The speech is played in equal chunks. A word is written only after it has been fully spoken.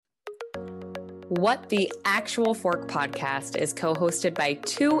What the Actual Fork podcast is co-hosted by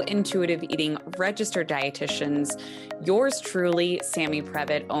two intuitive eating registered dietitians, yours truly, Sammy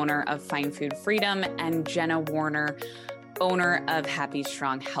Previtt, owner of Fine Food Freedom, and Jenna Warner, owner of Happy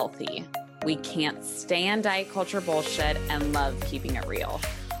Strong Healthy. We can't stand diet culture bullshit and love keeping it real.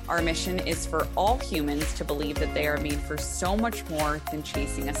 Our mission is for all humans to believe that they are made for so much more than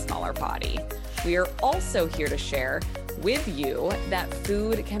chasing a smaller body. We are also here to share with you that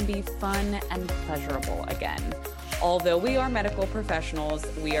food can be fun and pleasurable again. Although we are medical professionals,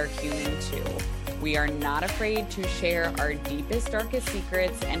 we are human too. We are not afraid to share our deepest, darkest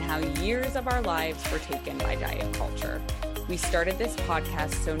secrets and how years of our lives were taken by diet culture. We started this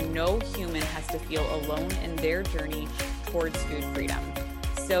podcast so no human has to feel alone in their journey towards food freedom.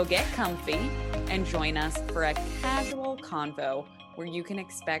 So get comfy and join us for a casual convo where you can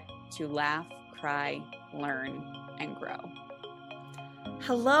expect to laugh, cry, learn, and grow.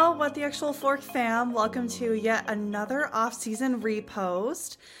 Hello, What the Actual Fork fam. Welcome to yet another off-season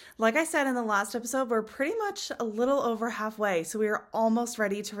repost. Like I said in the last episode, we're pretty much a little over halfway, so we are almost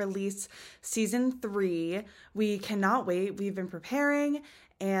ready to release season 3. We cannot wait. We've been preparing,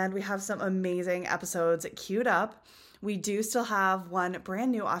 and we have some amazing episodes queued up. We do still have one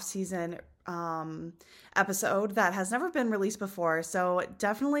brand new off-season episode that has never been released before, so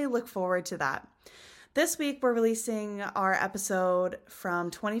definitely look forward to that. This week, we're releasing our episode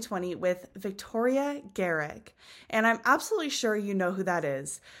from 2020 with Victoria Garrick, and I'm absolutely sure you know who that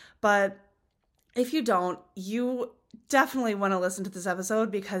is, but if you don't, you definitely want to listen to this episode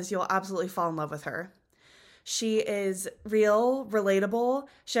because you'll absolutely fall in love with her. She is real, relatable.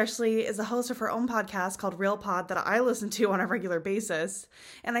 She actually is the host of her own podcast called Real Pod that I listen to on a regular basis,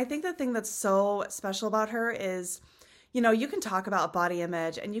 and I think the thing that's so special about her is, you know, you can talk about body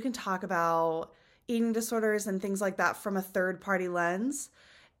image and you can talk about eating disorders and things like that from a third-party lens.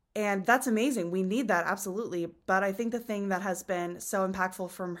 And that's amazing. We need that, absolutely. But I think the thing that has been so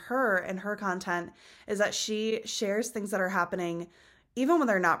impactful from her and her content is that she shares things that are happening even when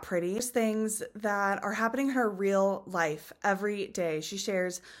they're not pretty. There's things that are happening in her real life every day. She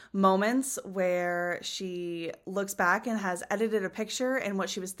shares moments where she looks back and has edited a picture and what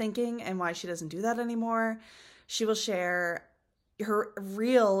she was thinking and why she doesn't do that anymore. She will share her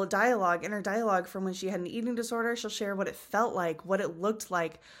real dialogue, inner dialogue from when she had an eating disorder. She'll share what it felt like, what it looked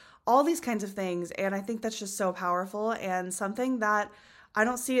like, all these kinds of things. And I think that's just so powerful and something that I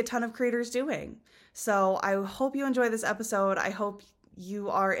don't see a ton of creators doing. So I hope you enjoy this episode. I hope you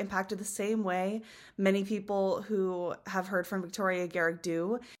are impacted the same way many people who have heard from Victoria Garrick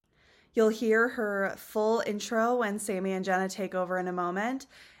do. You'll hear her full intro when Sammy and Jenna take over in a moment.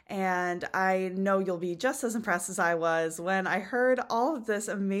 And I know you'll be just as impressed as I was when I heard all of this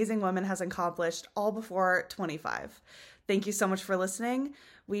amazing woman has accomplished all before 25. Thank you so much for listening.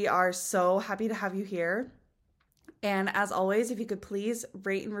 We are so happy to have you here. And as always, if you could please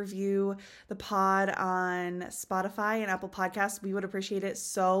rate and review the pod on Spotify and Apple Podcasts, we would appreciate it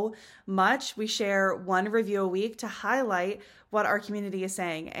so much. We share one review a week to highlight what our community is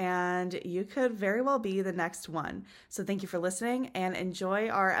saying, and you could very well be the next one. So thank you for listening and enjoy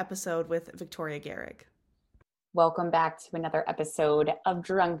our episode with Victoria Garrick. Welcome back to another episode of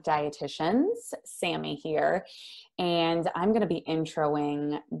Drunk Dietitians. Sammy here, and I'm going to be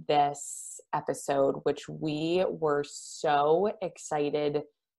introing this episode, which we were so excited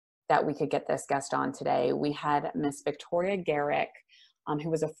that we could get this guest on today. We had Miss Victoria Garrick, who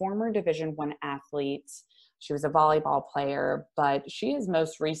was a former Division I athlete. She was a volleyball player, but she has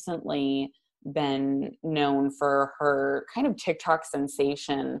most recently been known for her kind of TikTok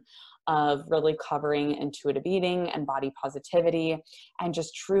sensation of really covering intuitive eating and body positivity and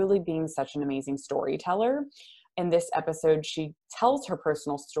just truly being such an amazing storyteller. In this episode, she tells her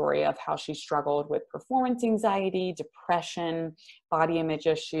personal story of how she struggled with performance anxiety, depression, body image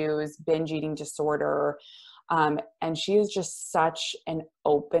issues, binge eating disorder. And she is just such an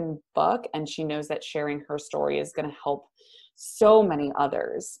open book, and she knows that sharing her story is going to help so many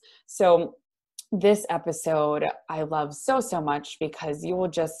others. So this episode I love so, so much because you will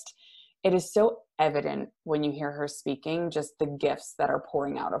just, it is so evident when you hear her speaking, just the gifts that are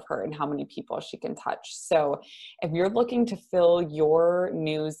pouring out of her and how many people she can touch. So if you're looking to fill your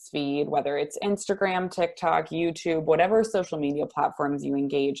news feed, whether it's Instagram, TikTok, YouTube, whatever social media platforms you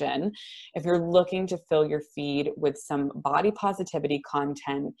engage in, if you're looking to fill your feed with some body positivity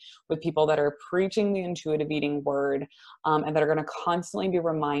content, with people that are preaching the intuitive eating word, and that are going to constantly be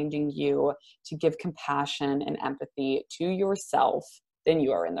reminding you to give compassion and empathy to yourself, then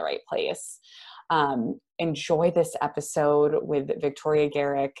you are in the right place. Enjoy this episode with Victoria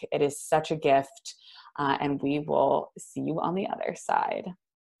Garrick. It is such a gift, and we will see you on the other side.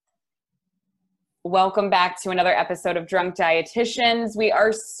 Welcome back to another episode of Drunk Dietitians. We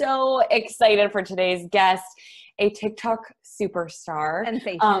are so excited for today's guest, a TikTok superstar.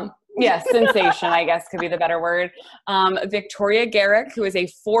 Sensation. Yes, sensation, I guess could be the better word. Victoria Garrick, who is a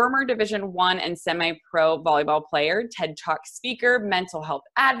former Division I and semi-pro volleyball player, TED Talk speaker, mental health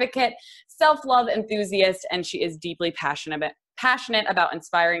advocate, self-love enthusiast, and she is deeply passionate about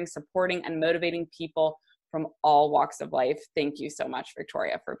inspiring, supporting, and motivating people from all walks of life. Thank you so much,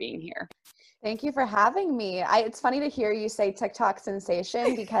 Victoria, for being here. Thank you for having me. It's funny to hear you say TikTok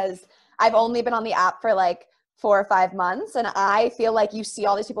sensation because I've only been on the app for like 4 or 5 months. And I feel like you see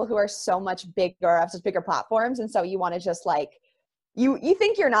all these people who are so much bigger, have such bigger platforms. And so you want to just like, you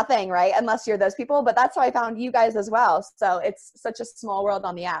think you're nothing, right? Unless you're those people. But that's how I found you guys as well. So it's such a small world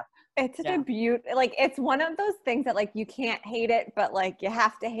on the app. It's such a beaut. Like, it's one of those things that like you can't hate it, but like you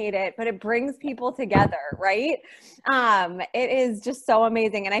have to hate it, but it brings people together, right? It is just so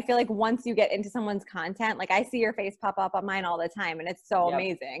amazing. And I feel like once you get into someone's content, like I see your face pop up on mine all the time, and it's so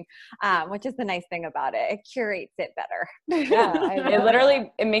amazing, which is the nice thing about it. It curates it better. Yeah,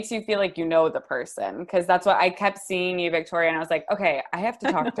 it makes you feel like you know the person, because that's what I kept seeing you, Victoria, and I was like, okay, I have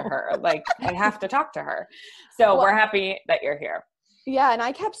to talk to her. Like, I have to talk to her. So we're happy that you're here. Yeah. And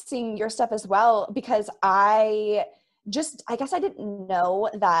I kept seeing your stuff as well because I guess I didn't know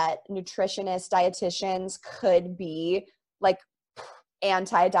that nutritionists, dietitians could be like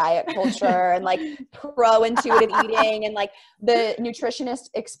anti-diet culture and like pro-intuitive eating, and like the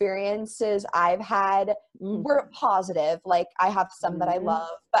nutritionist experiences I've had were positive. Like I have some that I love,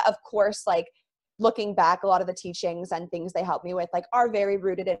 but of course, like looking back, a lot of the teachings and things they help me with like are very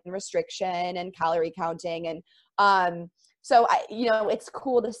rooted in restriction and calorie counting. And so it's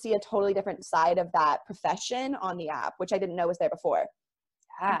cool to see a totally different side of that profession on the app, which I didn't know was there before.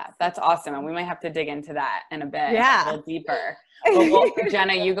 Yeah, that's awesome. And we might have to dig into that in a bit, a little deeper. Well,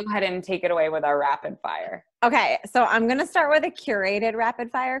 Jenna, you go ahead and take it away with our rapid fire. Okay, so I'm going to start with a curated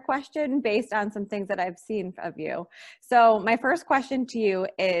rapid fire question based on some things that I've seen of you. So my first question to you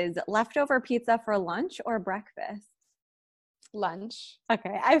is leftover pizza for lunch or breakfast? Lunch.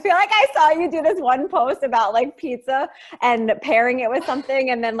 Okay. I feel like I saw you do this one post about like pizza and pairing it with something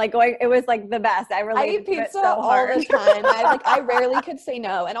and then like it was like the best. I eat pizza all the time. I rarely could say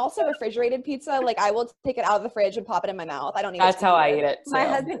no. And also refrigerated pizza, like I will take it out of the fridge and pop it in my mouth. I don't need That's how I eat it too. My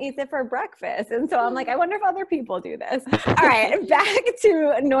husband eats it for breakfast. And so I'm like, I wonder if other people do this. All right. Back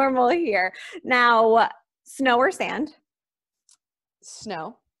to normal here. Now, snow or sand?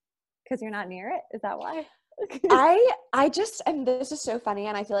 Snow. Because you're not near it? Is that why? I just, and this is so funny,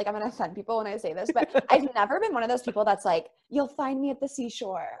 and I feel like I'm going to offend people when I say this, but I've never been one of those people that's like, you'll find me at the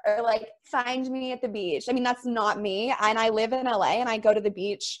seashore or like find me at the beach. I mean, that's not me. And I live in LA and I go to the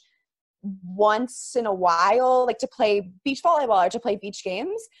beach once in a while, like to play beach volleyball or to play beach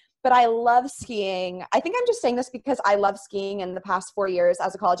games. But I love skiing. I think I'm just saying this because I love skiing. In the past 4 years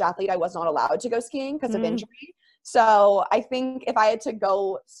as a college athlete, I was not allowed to go skiing because of injury. So I think if I had to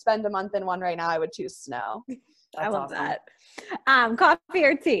go spend a month in one right now, I would choose snow. I love that. Coffee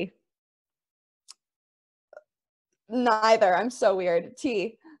or tea? Neither. I'm so weird.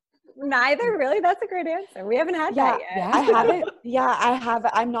 Tea. Neither? Really? That's a great answer. We haven't had that yet. I haven't. Yeah, I have.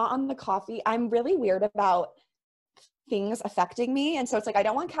 I'm not on the coffee. I'm really weird about things affecting me. And so it's like, I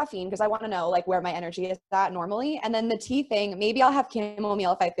don't want caffeine because I want to know like where my energy is at normally. And then the tea thing, maybe I'll have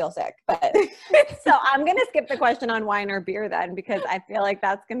chamomile if I feel sick, but. So I'm going to skip the question on wine or beer then, because I feel like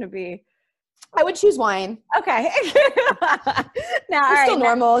that's going to be. I would choose wine. Okay. Now, still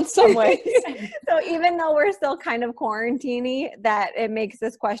normal in some ways. So even though we're still kind of quarantine-y, that it makes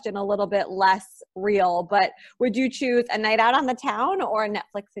this question a little bit less real, but would you choose a night out on the town or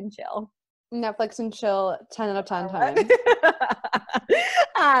Netflix and chill? Netflix and chill 10 out of 10 times.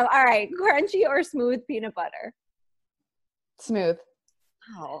 All right. Crunchy or smooth peanut butter? Smooth.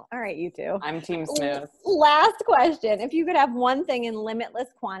 Oh, all right. You too. I'm team smooth. Last question. If you could have one thing in limitless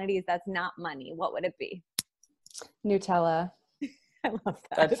quantities that's not money, what would it be? Nutella. I love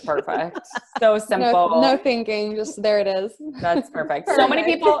that. That's perfect. So simple. No thinking, just there it is. That's perfect. So many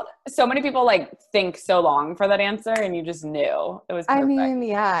people like think so long for that answer, and you just knew it was perfect. I mean,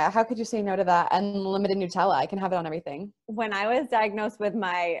 yeah. How could you say no to that? And limited Nutella, I can have it on everything. When I was diagnosed with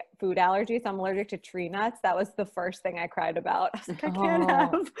my food allergy, so I'm allergic to tree nuts, that was the first thing I cried about. I was like, I can't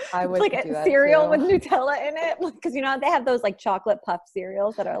have like a cereal with Nutella in it, because you know they have those like chocolate puff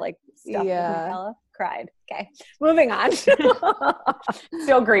cereals that are like stuffed with Nutella. Cried. Okay, moving on.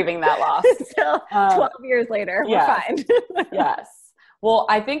 Still grieving that loss. Still 12 years later, we're fine. Yes. Well,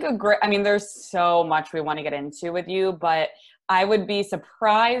 I think there's so much we want to get into with you, but I would be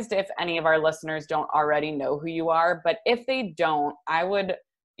surprised if any of our listeners don't already know who you are. But if they don't, I would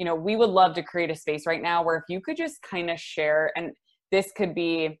you know, we would love to create a space right now where if you could just kind of share, and this could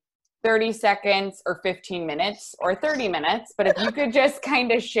be 30 seconds or 15 minutes or 30 minutes, but if you could just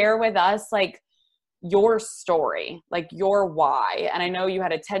kind of share with us like your story, like your why. And I know you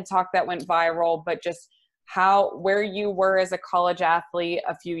had a TED Talk that went viral, but just where you were as a college athlete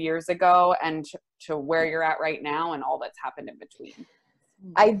a few years ago and to where you're at right now and all that's happened in between.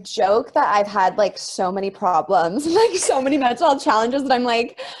 I joke that I've had like so many problems, like so many mental health challenges that I'm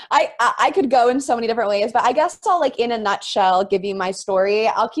like, I could go in so many different ways, but I guess I'll like in a nutshell give you my story.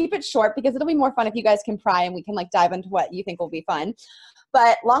 I'll keep it short because it'll be more fun if you guys can pry and we can like dive into what you think will be fun.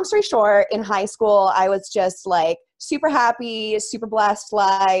 But long story short, in high school, I was just like super happy, super blessed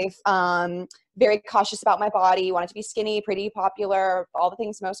life, very cautious about my body, wanted to be skinny, pretty, popular, all the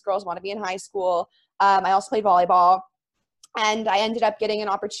things most girls want to be in high school. I also played volleyball. And I ended up getting an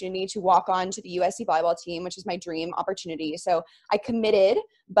opportunity to walk on to the USC volleyball team, which is my dream opportunity. So I committed,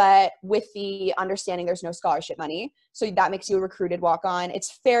 but with the understanding there's no scholarship money. So that makes you a recruited walk-on.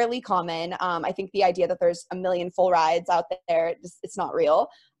 It's fairly common. I think the idea that there's a million full rides out there, it's not real.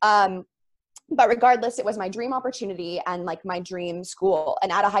 But regardless, it was my dream opportunity and like my dream school.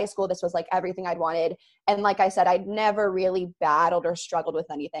 And out of high school, this was like everything I'd wanted. And like I said, I'd never really battled or struggled with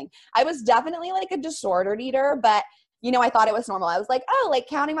anything. I was definitely like a disordered eater, but you know, I thought it was normal. I was like, oh, like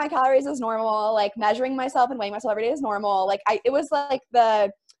counting my calories is normal. Like measuring myself and weighing myself every day is normal. Like it was like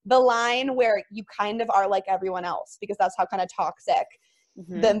the line where you kind of are like everyone else, because that's how kind of toxic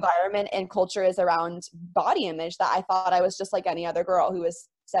the environment and culture is around body image, that I thought I was just like any other girl who was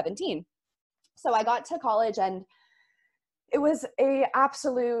 17. So I got to college and it was a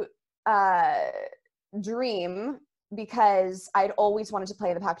absolute dream because I'd always wanted to play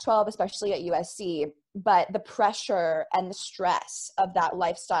in the Pac-12, especially at USC. But the pressure and the stress of that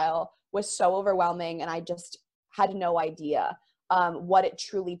lifestyle was so overwhelming, and I just had no idea what it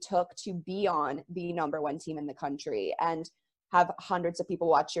truly took to be on the number one team in the country and have hundreds of people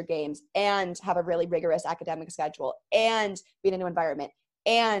watch your games and have a really rigorous academic schedule and be in a new environment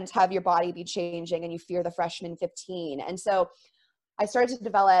and have your body be changing and you fear the freshman 15. And so I started to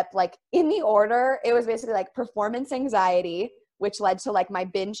develop, like, in the order, it was basically like performance anxiety, which led to like my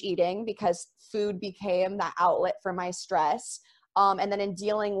binge eating because food became that outlet for my stress. And then in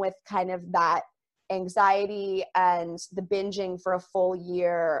dealing with kind of that anxiety and the binging for a full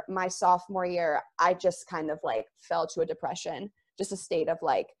year, my sophomore year, I just kind of like fell to a depression, just a state of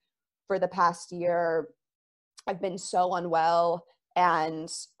like, for the past year, I've been so unwell and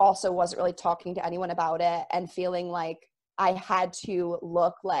also wasn't really talking to anyone about it and feeling like I had to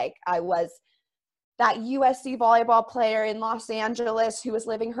look like I was that USC volleyball player in Los Angeles who was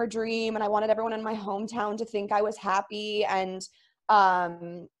living her dream, and I wanted everyone in my hometown to think I was happy. And,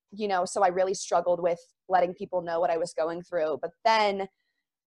 you know, so I really struggled with letting people know what I was going through. But then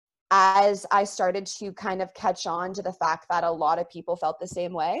as I started to kind of catch on to the fact that a lot of people felt the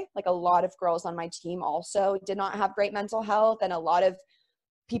same way, like a lot of girls on my team also did not have great mental health, and a lot of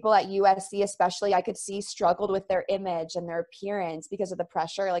people at USC especially I could see struggled with their image and their appearance because of the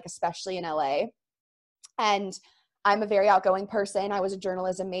pressure, like especially in LA. And I'm a very outgoing person. I was a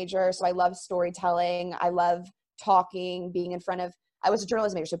journalism major, so I love storytelling. I love talking, I was a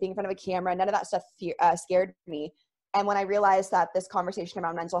journalism major, so being in front of a camera, none of that stuff scared me. And when I realized that this conversation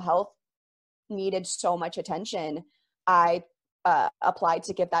around mental health needed so much attention, I applied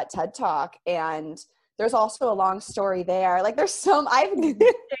to give that TED Talk. And there's also a long story there. Like I've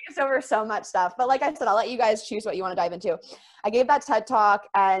danced over so much stuff, but like I said, I'll let you guys choose what you want to dive into. I gave that TED Talk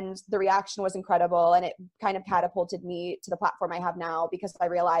and the reaction was incredible. And it kind of catapulted me to the platform I have now, because I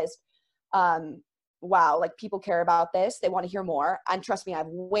realized, wow, like people care about this. They want to hear more. And trust me, I have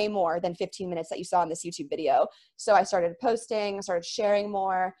way more than 15 minutes that you saw in this YouTube video. So I started posting, started sharing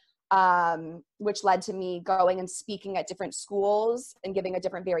more, which led to me going and speaking at different schools and giving a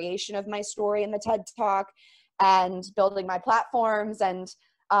different variation of my story in the TED Talk and building my platforms. And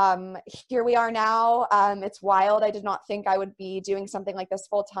here we are now. It's wild. I did not think I would be doing something like this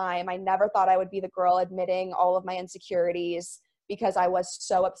full time. I never thought I would be the girl admitting all of my insecurities because I was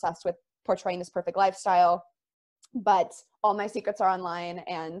so obsessed with portraying this perfect lifestyle. But all my secrets are online.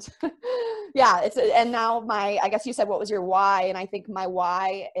 And yeah, and now I guess you said, what was your why? And I think my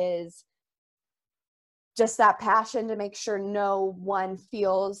why is just that passion to make sure no one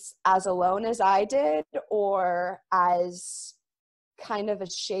feels as alone as I did, or as kind of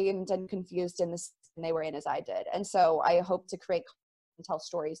ashamed and confused in the situation they were in as I did. And so I hope to create and tell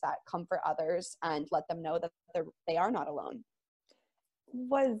stories that comfort others and let them know that they are not alone.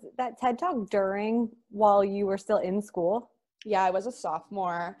 Was that TED Talk while you were still in school? Yeah, I was a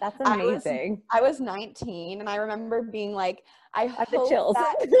sophomore. That's amazing. I was 19, and I remember being like, I I have the hope chills.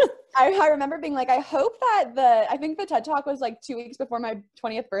 that I remember being like, I hope that I think the TED Talk was like 2 weeks before my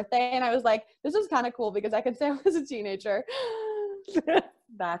 20th birthday, and I was like, this is kind of cool because I could say I was a teenager.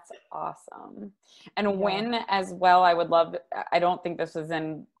 That's awesome. And when as well, I would love, I don't think this was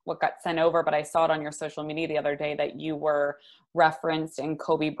in what got sent over, but I saw it on your social media the other day that you were referenced in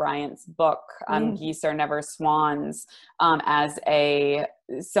Kobe Bryant's book, Geese Are Never Swans, as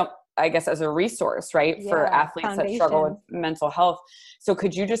I guess as a resource, right? For athletes that struggle with mental health. So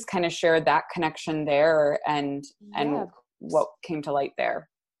could you just kind of share that connection there and what came to light there?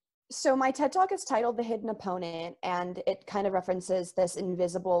 So my TED Talk is titled The Hidden Opponent, and it kind of references this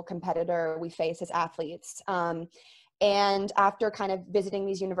invisible competitor we face as athletes. And after kind of visiting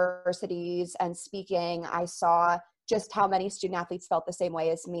these universities and speaking, I saw just how many student athletes felt the same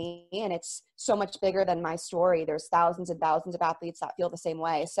way as me. And it's so much bigger than my story. There's thousands and thousands of athletes that feel the same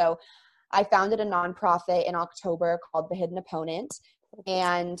way. So I founded a nonprofit in October called The Hidden Opponent.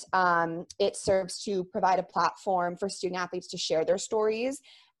 And it serves to provide a platform for student athletes to share their stories,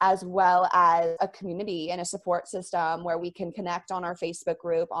 as well as a community and a support system where we can connect on our Facebook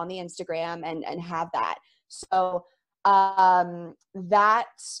group, on the Instagram, and have that. So that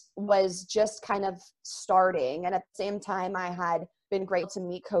was just kind of starting. And at the same time, I had been great to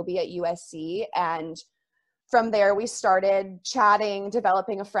meet Kobe at USC. And from there, we started chatting,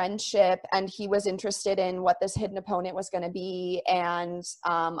 developing a friendship, and he was interested in what this hidden opponent was going to be. And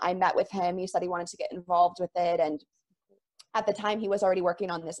I met with him. He said he wanted to get involved with it. And at the time, he was already working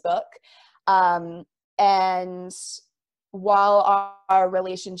on this book. And while our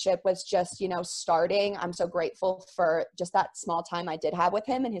relationship was just, starting, I'm so grateful for just that small time I did have with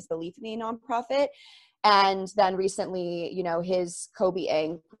him and his belief in the nonprofit. And then recently, his Kobe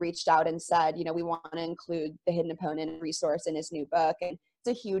Inc. reached out and said, we want to include the Hidden Opponent resource in his new book. And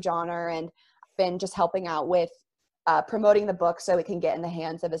it's a huge honor. And I've been just helping out with promoting the book so it can get in the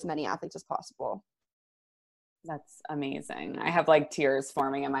hands of as many athletes as possible. That's amazing. I have like tears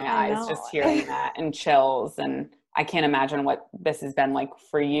forming in my eyes just hearing that, and chills. And I can't imagine what this has been like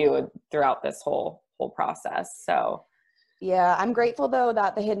for you throughout this whole process. So yeah, I'm grateful though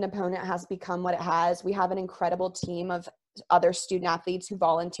that the Hidden Opponent has become what it has. We have an incredible team of other student athletes who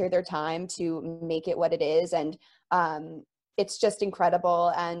volunteer their time to make it what it is. And it's just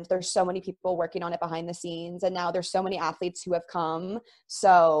incredible. And there's so many people working on it behind the scenes. And now there's so many athletes who have come.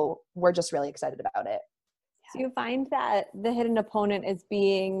 So we're just really excited about it. Do you find that the Hidden Opponent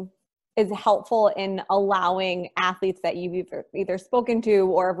is helpful in allowing athletes that you've either spoken to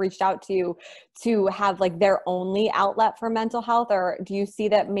or have reached out to have like their only outlet for mental health? Or do you see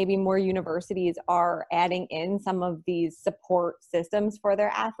that maybe more universities are adding in some of these support systems for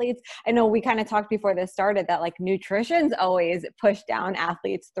their athletes? I know we kind of talked before this started that like nutrition's always pushed down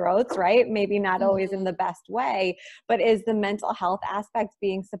athletes' throats, right? Maybe not always in the best way, but is the mental health aspect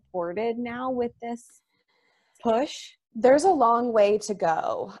being supported now with this push? There's a long way to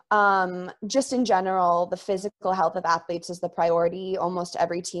go. Just in general, the physical health of athletes is the priority. Almost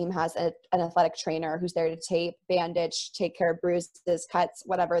every team has an athletic trainer who's there to tape, bandage, take care of bruises, cuts,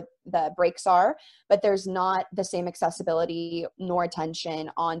 whatever the breaks are. But there's not the same accessibility nor attention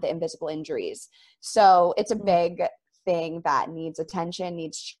on the invisible injuries. So it's a big thing that needs attention,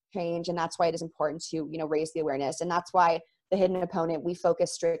 needs change. And that's why it is important to, raise the awareness. And that's why the Hidden Opponent, we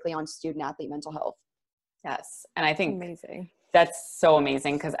focus strictly on student athlete mental health. Yes. And I think that's so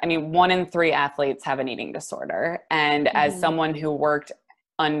amazing because 1 in 3 athletes have an eating disorder. And as someone who worked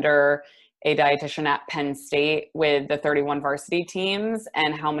under a dietitian at Penn State with the 31 varsity teams,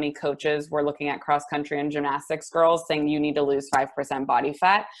 and how many coaches were looking at cross country and gymnastics girls saying you need to lose 5% body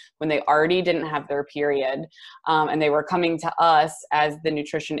fat when they already didn't have their period. And they were coming to us as the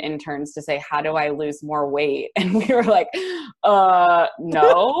nutrition interns to say, how do I lose more weight? And we were like,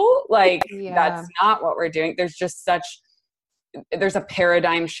 no, that's not what we're doing. There's a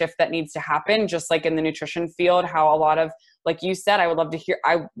paradigm shift that needs to happen, just like in the nutrition field, how a lot of, like you said, I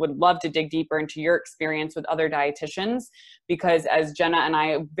would love to dig deeper into your experience with other dietitians, because as Jenna and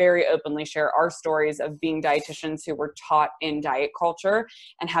I very openly share our stories of being dietitians who were taught in diet culture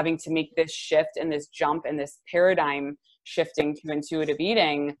and having to make this shift and this jump and this paradigm shifting to intuitive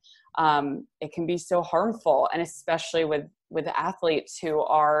eating, it can be so harmful. And especially with athletes who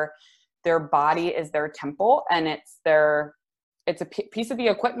their body is their temple, and it's a piece of the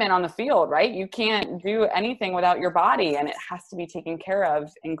equipment on the field, right? You can't do anything without your body, and it has to be taken care of,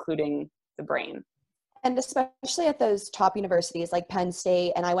 including the brain. And especially at those top universities like Penn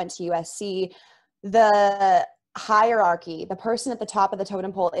State, and I went to USC, the hierarchy, the person at the top of the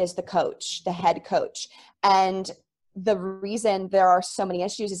totem pole is the coach, the head coach. And the reason there are so many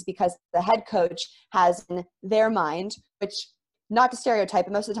issues is because the head coach has in their mind, which, not to stereotype,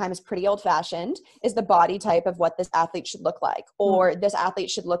 but most of the time is pretty old fashioned, is the body type of what this athlete should look like, or this athlete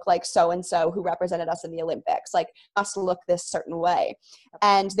should look like so-and-so who represented us in the Olympics, like must look this certain way.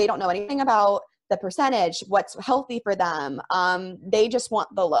 And they don't know anything about the percentage, what's healthy for them. They just want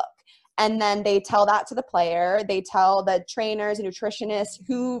the look. And then they tell that to the player. They tell the trainers and nutritionists,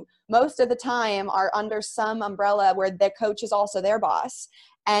 who most of the time are under some umbrella where the coach is also their boss.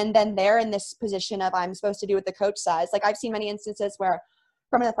 And then they're in this position of, I'm supposed to do what the coach says. Like, I've seen many instances where,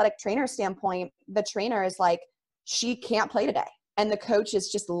 from an athletic trainer standpoint, the trainer is like, she can't play today. And the coach is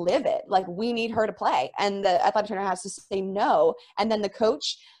just livid. Like, we need her to play. And the athletic trainer has to say no. And then the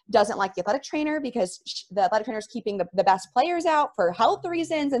coach doesn't like the athletic trainer because the athletic trainer is keeping the best players out for health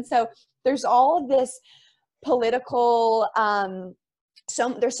reasons. And so there's all of this political,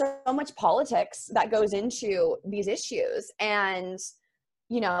 there's so much politics that goes into these issues. And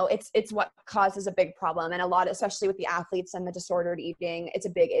it's what causes a big problem. And a lot, especially with the athletes and the disordered eating, it's a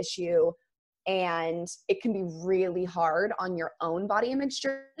big issue. And it can be really hard on your own body image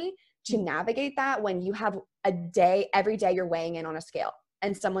journey to navigate that when you have every day you're weighing in on a scale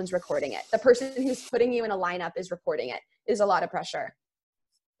and someone's recording it. The person who's putting you in a lineup is recording it. Is a lot of pressure.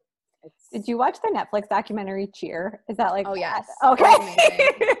 Did you watch the Netflix documentary Cheer? Is that like, oh yes. Okay.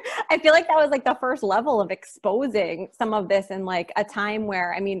 I feel like that was like the first level of exposing some of this in like a time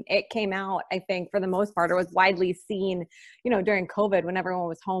where, I mean, it came out, I think for the most part, it was widely seen, during COVID when everyone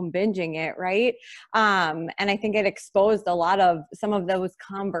was home binging it. Right. And I think it exposed a lot of some of those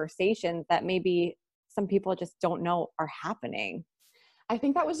conversations that maybe some people just don't know are happening. I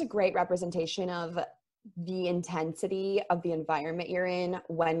think that was a great representation of the intensity of the environment you're in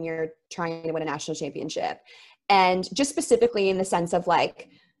when you're trying to win a national championship. And just specifically in the sense of like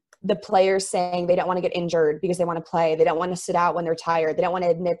the players saying they don't want to get injured because they want to play. They don't want to sit out when they're tired. They don't want to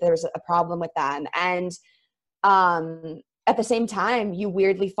admit there's a problem with them. And at the same time, you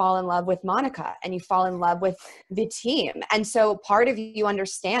weirdly fall in love with Monica and you fall in love with the team. And so part of you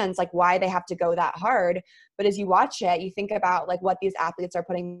understands like why they have to go that hard. But as you watch it, you think about like what these athletes are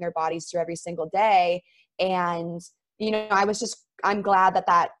putting their bodies through every single day. And, I'm glad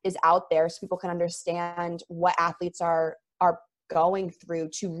that is out there so people can understand what athletes are going through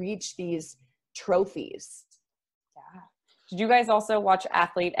to reach these trophies. Yeah. Did you guys also watch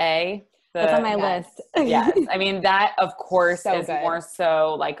Athlete A? That's on my list. Yes. I mean, that of course So is good. more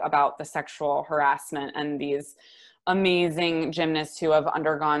so like about the sexual harassment and these amazing gymnasts who have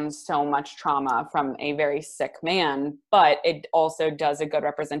undergone so much trauma from a very sick man, but it also does a good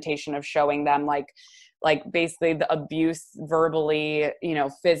representation of showing them like basically the abuse verbally,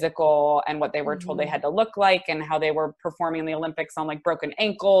 physical, and what they were told they had to look like and how they were performing in the Olympics on like broken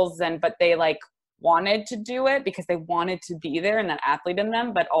ankles. But they like wanted to do it because they wanted to be there and that athlete in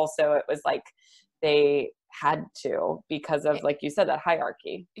them. But also it was like they had to because of, like you said, that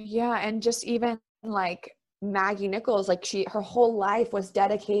hierarchy. Yeah. And just even like Maggie Nichols, like her whole life was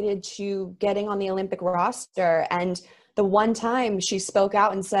dedicated to getting on the Olympic roster. And the one time she spoke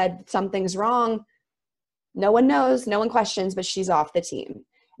out and said something's wrong, no one knows, no one questions, but she's off the team.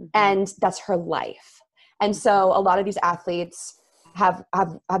 Mm-hmm. And that's her life. And so a lot of these athletes have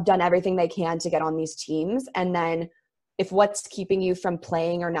done everything they can to get on these teams. And then if what's keeping you from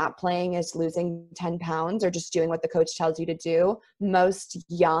playing or not playing is losing 10 pounds or just doing what the coach tells you to do, most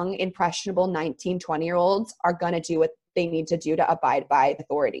young, impressionable 19, 20-year-olds are going to do what they need to do to abide by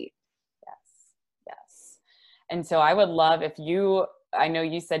authority. Yes. And so I would love if I know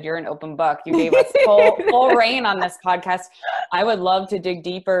you said you're an open book. You gave us full reign on this podcast. I would love to dig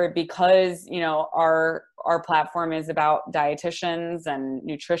deeper because, our platform is about dietitians and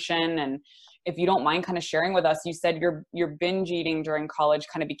nutrition. And if you don't mind kind of sharing with us, you said your binge eating during college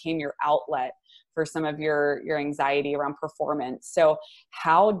kind of became your outlet for some of your anxiety around performance. So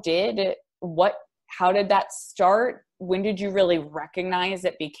how did that start? When did you really recognize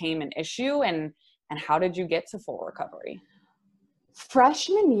it became an issue? And how did you get to full recovery?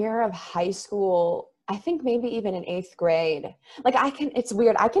 Freshman year of high school, I think maybe even in 8th grade. Like it's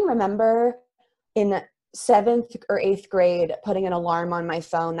weird. I can remember in 7th or 8th grade putting an alarm on my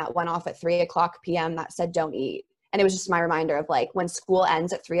phone that went off at 3:00 p.m. that said, don't eat. And it was just my reminder of like, when school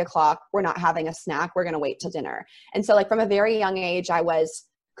ends at 3:00, we're not having a snack. We're going to wait till dinner. And so like from a very young age, I was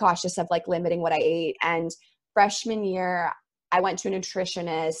cautious of like limiting what I ate. And freshman year, I went to a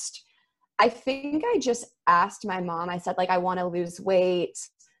nutritionist. I think I just asked my mom, I said, like, I want to lose weight,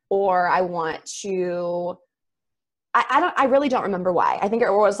 or I want to, I really don't remember why. I think it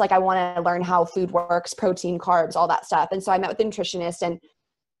was like, I want to learn how food works, protein, carbs, all that stuff. And so I met with the nutritionist, and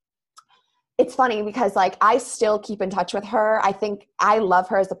it's funny because like I still keep in touch with her. I think I love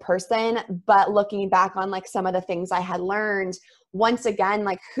her as a person, but looking back on like some of the things I had learned, once again,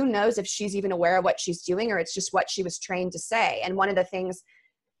 like who knows if she's even aware of what she's doing or it's just what she was trained to say. And one of the things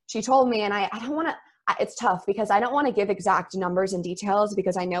she told me, and I don't want to, it's tough because I don't want to give exact numbers and details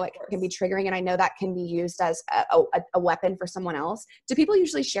because I know it can be triggering and I know that can be used as a weapon for someone else. Do people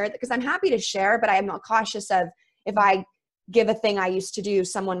usually share that? Because I'm happy to share, but I am not cautious of if I give a thing I used to do,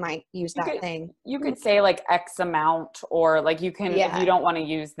 someone might use that thing. You could say like X amount, or like you can, if you don't want to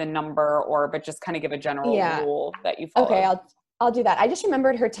use the number but just kind of give a general rule that you follow. Okay, I'll do that. I just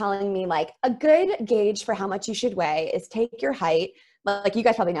remembered her telling me like a good gauge for how much you should weigh is take your height, like you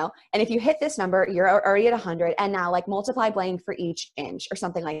guys probably know. And if you hit this number, you're already at 100. And now like multiply blank for each inch or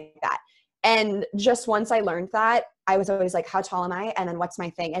something like that. And just once I learned that, I was always like, how tall am I? And then what's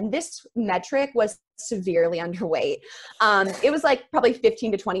my thing? And this metric was severely underweight. It was like probably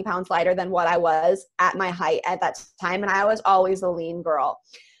 15 to 20 pounds lighter than what I was at my height at that time. And I was always a lean girl.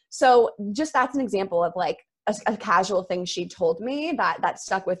 So just that's an example of like a casual thing she told me that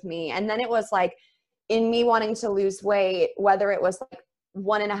stuck with me. And then it was like, in me wanting to lose weight, whether it was like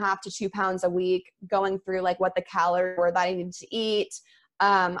 1.5 to 2 pounds a week, going through like what the calories were that I needed to eat.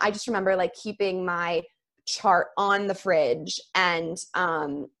 I just remember like keeping my chart on the fridge and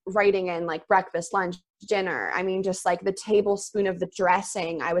writing in like breakfast, lunch, dinner. I mean, just like the tablespoon of the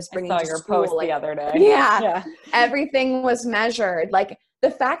dressing I was bringing to your school. post the other day. Yeah. Everything was measured. Like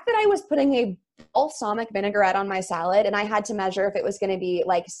the fact that I was putting a balsamic vinaigrette on my salad and I had to measure if it was going to be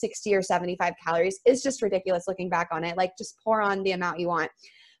like 60 or 75 calories is just ridiculous looking back on it. Like just pour on the amount you want.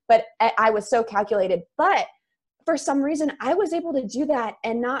 But I was so calculated. But for some reason, I was able to do that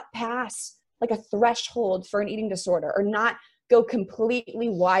and not pass like a threshold for an eating disorder or not go completely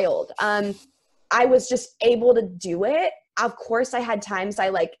wild. I was just able to do it. Of course, I had times I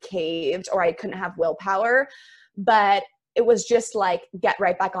like caved or I couldn't have willpower, but it was just like get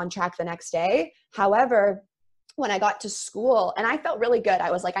right back on track the next day. However, when I got to school and I felt really good,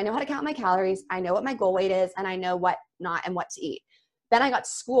 I was like, I know how to count my calories. I know what my goal weight is and I know what not and what to eat. Then I got to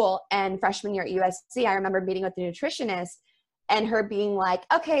school and freshman year at USC, I remember meeting with the nutritionist and her being like,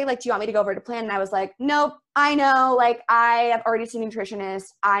 okay, like, do you want me to go over to plan? And I was like, nope, I know, like I have already seen a nutritionist.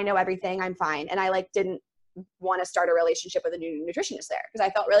 I know everything. I'm fine. And I like didn't want to start a relationship with a new nutritionist there because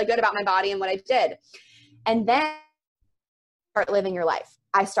I felt really good about my body and what I did. And then start living your life.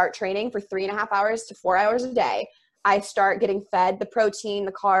 I start training for 3.5 hours to 4 hours a day. I start getting fed the protein,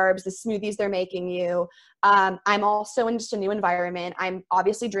 the carbs, the smoothies they're making you. I'm also in just a new environment. I'm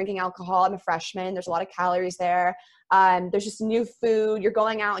obviously drinking alcohol. I'm a freshman. There's a lot of calories there. There's just new food. You're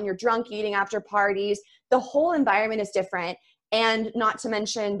going out and you're drunk eating after parties. The whole environment is different. And not to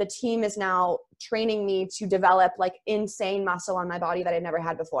mention the team is now training me to develop like insane muscle on my body that I'd never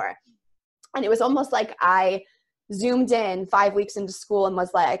had before. And it was almost like I zoomed in 5 weeks into school and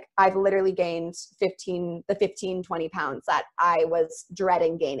was like, I've literally gained 20 pounds that I was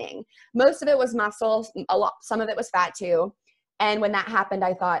dreading gaining. Most of it was muscle, some of it was fat too. And when that happened,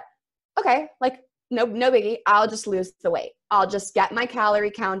 I thought, okay, like no biggie. I'll just lose the weight. I'll just get my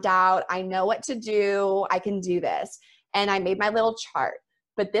calorie count out. I know what to do. I can do this. And I made my little chart,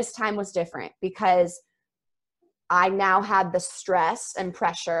 but this time was different because I now had the stress and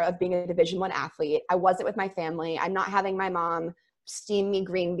pressure of being a Division I athlete. I wasn't with my family. I'm not having my mom steam me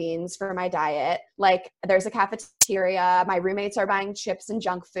green beans for my diet. Like there's a cafeteria. My roommates are buying chips and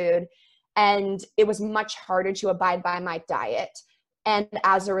junk food. And it was much harder to abide by my diet. And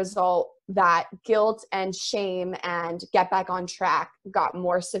as a result, that guilt and shame and get back on track got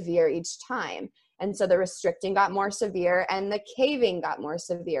more severe each time. And so the restricting got more severe and the caving got more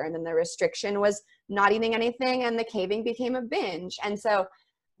severe. And then the restriction was not eating anything and the caving became a binge. And so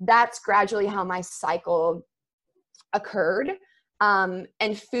that's gradually how my cycle occurred. And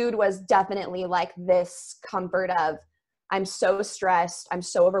food was definitely like this comfort of, I'm so stressed. I'm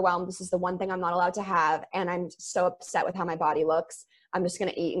so overwhelmed. This is the one thing I'm not allowed to have. And I'm so upset with how my body looks. I'm just going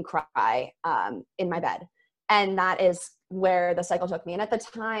to eat and cry in my bed. And that is where the cycle took me. And at the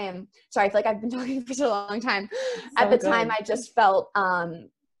time, sorry, I feel like I've been talking for so long time. At the time, I just felt, I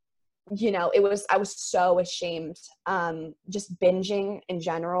was so ashamed. Just binging in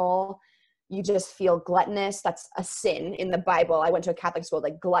general, you just feel gluttonous. That's a sin in the Bible. I went to a Catholic school,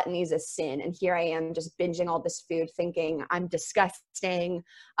 like gluttony is a sin. And here I am just binging all this food thinking I'm disgusting.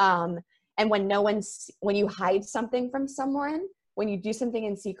 And when you hide something from someone, when you do something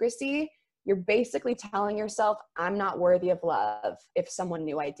in secrecy, you're basically telling yourself, I'm not worthy of love if someone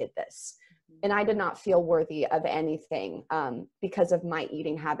knew I did this. And I did not feel worthy of anything because of my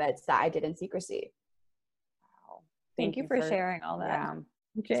eating habits that I did in secrecy. Wow. Thank you for sharing all that. Yeah.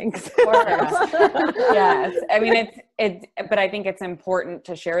 Jinx. Yes. I mean, but I think it's important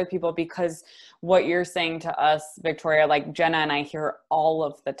to share with people, because what you're saying to us, Victoria, like Jenna and I hear all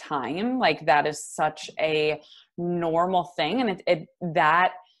of the time, like that is such a normal thing. And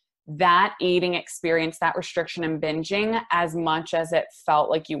that eating experience, that restriction and binging, as much as it felt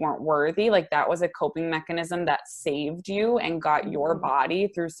like you weren't worthy, like that was a coping mechanism that saved you and got your body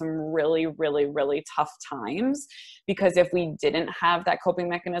through some really, really, really tough times. Because if we didn't have that coping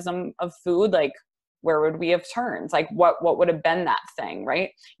mechanism of food, like where would we have turned? Like what would have been that thing,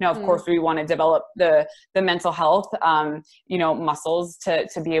 right? Now, of course, we want to develop the mental health, muscles to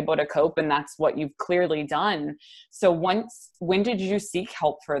be able to cope. And that's what you've clearly done. So when did you seek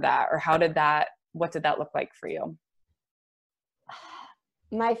help for that? Or what did that look like for you?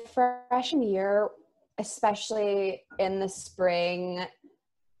 My freshman year, especially in the spring,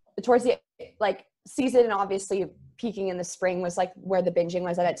 towards the season, and obviously peaking in the spring was like where the binging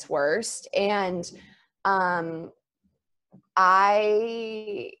was at its worst. And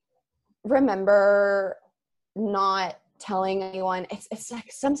I remember not telling anyone. It's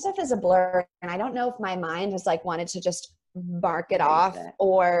like some stuff is a blur, and I don't know if my mind has like wanted to just mark it off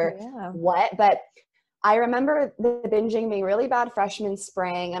or what, but I remember the binging being really bad freshman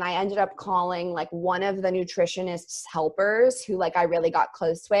spring, and I ended up calling like one of the nutritionist's helpers who like I really got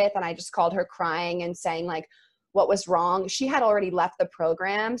close with, and I just called her crying and saying like what was wrong. She had already left the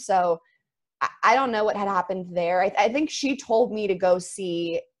program, so I don't know what had happened there. I think she told me to go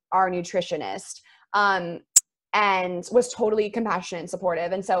see our nutritionist, and was totally compassionate and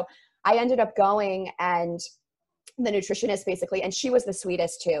supportive. And so I ended up going, and the nutritionist basically, and she was the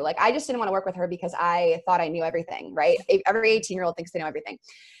sweetest too. Like I just didn't want to work with her because I thought I knew everything, right? Every 18-year-old thinks they know everything.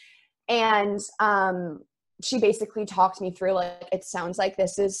 And she basically talked me through like, it sounds like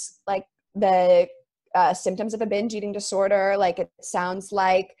this is like the symptoms of a binge eating disorder. Like it sounds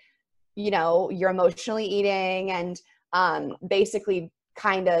like, you're emotionally eating, and basically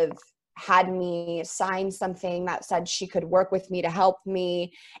kind of had me sign something that said she could work with me to help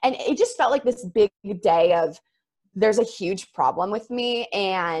me. And it just felt like this big day of, there's a huge problem with me,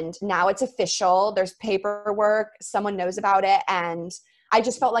 and now it's official. There's paperwork, someone knows about it. And I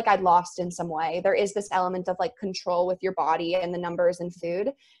just felt like I'd lost in some way. There is this element of like control with your body and the numbers and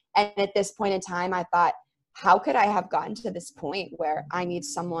food. And at this point in time, I thought, how could I have gotten to this point where I need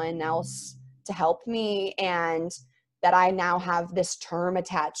someone else to help me, and that I now have this term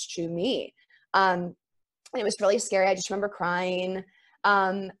attached to me? And it was really scary. I just remember crying.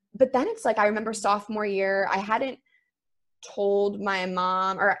 But then it's like, I remember sophomore year, I hadn't told my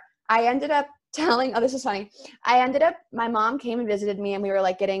mom, or I ended up telling, this is funny. My mom came and visited me, and we were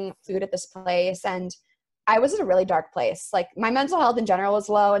like getting food at this place, and I was in a really dark place. Like my mental health in general was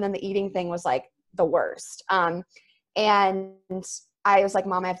low, and then the eating thing was like the worst. And I was like,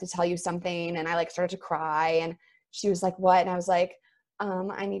 Mom, I have to tell you something. And I like started to cry, and she was like, what? And I was like,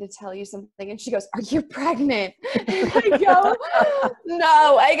 I need to tell you something. And she goes, are you pregnant? And I go,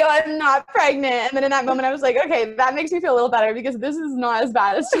 no. I'm not pregnant. And then in that moment I was like, okay, that makes me feel a little better, because this is not as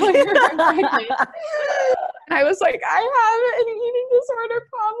bad as telling her I'm pregnant. And I was like, I have an eating disorder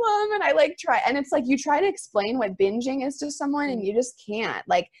problem. And I like try, and it's like, you try to explain what binging is to someone, and you just can't,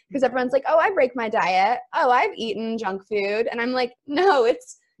 like, because everyone's like, oh, I break my diet. Oh, I've eaten junk food. And I'm like, no,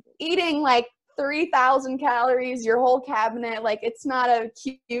 it's eating like 3,000 calories, your whole cabinet. Like, it's not a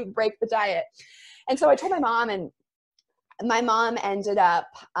cute break the diet. And so I told my mom, and my mom ended up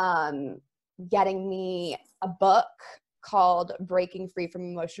getting me a book called Breaking Free from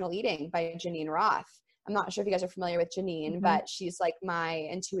Emotional Eating by Janine Roth. I'm not sure if you guys are familiar with Janine, but she's like my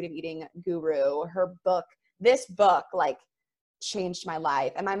intuitive eating guru. This book like changed my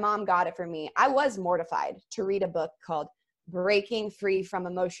life, and my mom got it for me. I was mortified to read a book called Breaking Free from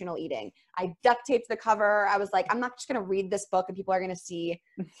Emotional Eating. I duct taped the cover. I was like, I'm not just going to read this book and people are going to see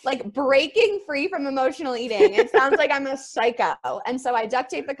like breaking free from emotional eating. It sounds like I'm a psycho. And so I duct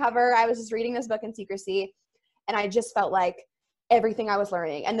taped the cover. I was just reading this book in secrecy, and I just felt like everything I was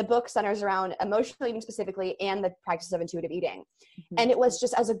learning. And the book centers around emotional eating specifically, and the practice of intuitive eating. And it was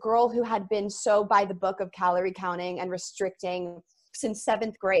just, as a girl who had been so by the book of calorie counting and restricting since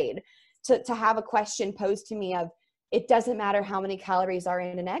 7th grade, to have a question posed to me of, it doesn't matter how many calories are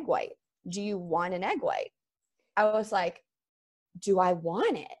in an egg white. Do you want an egg white? I was like, do I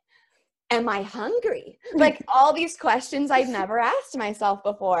want it? Am I hungry? Like all these questions I'd never asked myself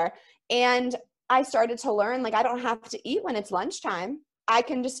before. And I started to learn, like, I don't have to eat when it's lunchtime. I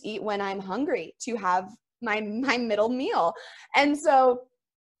can just eat when I'm hungry to have my middle meal. And so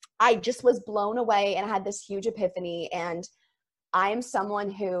I just was blown away and had this huge epiphany. And I am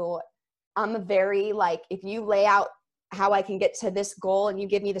someone who, I'm a very, like, if you lay out how I can get to this goal and you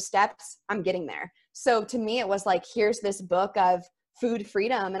give me the steps, I'm getting there. So to me, it was like, here's this book of food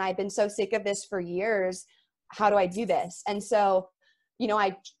freedom. And I've been so sick of this for years. How do I do this? And so, you know,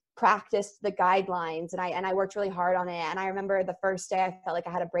 I practiced the guidelines and I worked really hard on it. And I remember the first day I felt like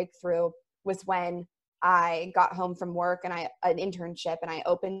I had a breakthrough was when I got home from work and an internship, and I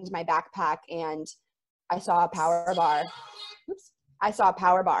opened my backpack and I saw a power bar. Oops. I saw a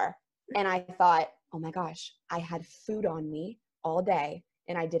power bar and I thought, oh my gosh, I had food on me all day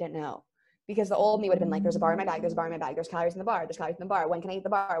and I didn't know. Because the old me would have been like, there's a bar in my bag, there's a bar in my bag, there's calories in the bar, there's calories in the bar. When can I eat the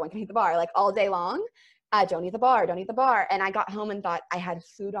bar? When can I eat the bar? Like all day long. Don't eat the bar, don't eat the bar. And I got home and thought I had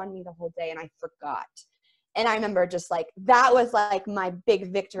food on me the whole day and I forgot. And I remember just like, that was like my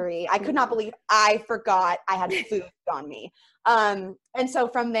big victory. I could not believe I forgot I had food on me. And so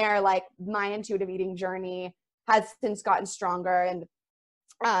from there, like my intuitive eating journey has since gotten stronger,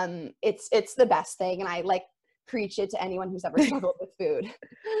 and it's the best thing. And I like preach it to anyone who's ever struggled with food.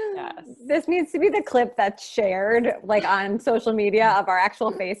 Yes. This needs to be the clip that's shared like on social media of our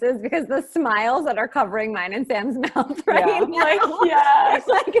actual faces, because the smiles that are covering mine and Sam's mouth right now. Like, yes.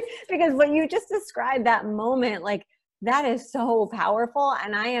 Like, because what you just described, that moment, like that is so powerful.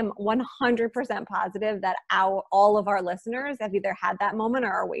 And I am 100% positive that all of our listeners have either had that moment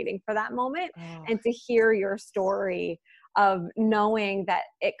or are waiting for that moment. Oh. And to hear your story of knowing that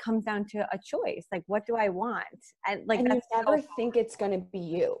it comes down to a choice. Like, what do I want? And like, and you never think it's going to be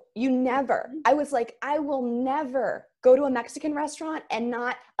you. You never. I was like, I will never go to a Mexican restaurant and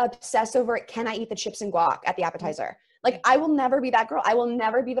not obsess over it. Can I eat the chips and guac at the appetizer? Like, I will never be that girl. I will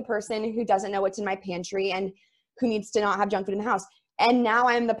never be the person who doesn't know what's in my pantry and who needs to not have junk food in the house. And now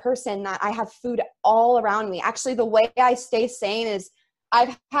I'm the person that I have food all around me. Actually, the way I stay sane is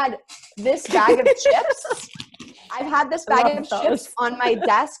I've had this bag of chips. I've had this bag of chips on my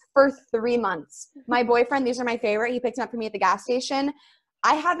desk for 3 months. My boyfriend, these are my favorite. He picked them up for me at the gas station.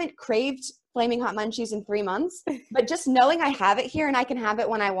 I haven't craved Flaming Hot Munchies in 3 months, but just knowing I have it here and I can have it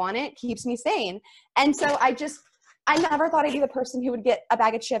when I want it keeps me sane. And so I never thought I'd be the person who would get a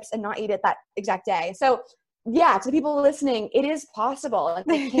bag of chips and not eat it that exact day. So yeah, to the people listening, it is possible and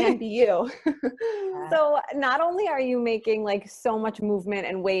it can be you. So not only are you making like so much movement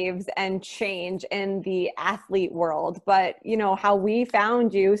and waves and change in the athlete world, but you know how we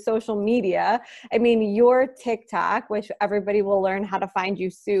found you, social media. I mean, your TikTok, which everybody will learn how to find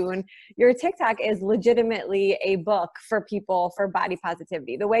you soon. Your TikTok is legitimately a book for people for body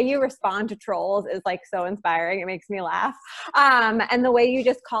positivity. The way you respond to trolls is like so inspiring. It makes me laugh. And the way you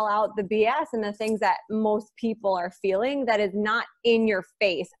just call out the BS and the things that most people are feeling that is not in your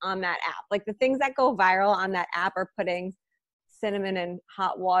face on that app. Like the things that go viral on that app are putting cinnamon in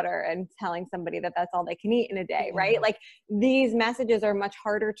hot water and telling somebody that that's all they can eat in a day, right? Like these messages are much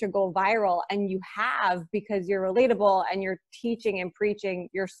harder to go viral, and you have, because you're relatable and you're teaching and preaching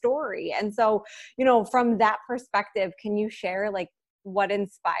your story. And so, you know, from that perspective, can you share like what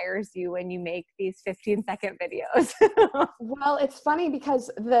inspires you when you make these 15-second videos? Well, it's funny because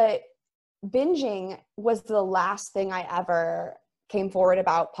the binging was the last thing I ever came forward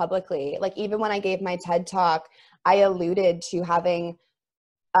about publicly. Like even when I gave my TED talk, I alluded to having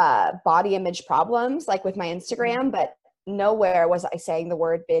body image problems like with my Instagram, but nowhere was I saying the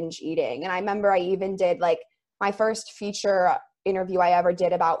word binge eating. And I remember I even did like my first feature interview I ever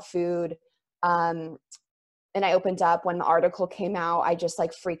did about food. And I opened up when the article came out, I just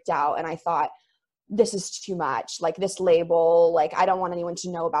like freaked out and I thought, this is too much. Like this label, like I don't want anyone to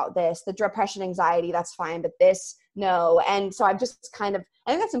know about this. The depression, anxiety, that's fine, but this, no. And so I've just kind of,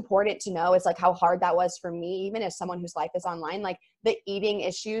 I think that's important to know is like how hard that was for me, even as someone whose life is online. Like the eating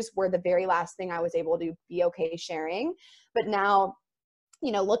issues were the very last thing I was able to be okay sharing. But now,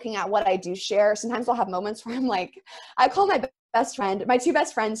 you know, looking at what I do share, sometimes I'll have moments where I'm like, I call my best friend, my two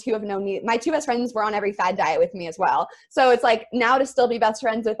best friends who have known me, my two best friends were on every fad diet with me as well. So it's like now to still be best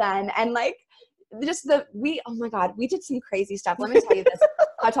friends with them and like, just oh my God, we did some crazy stuff. Let me tell you this,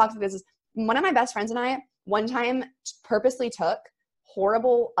 how toxic this is. One of my best friends and I one time purposely took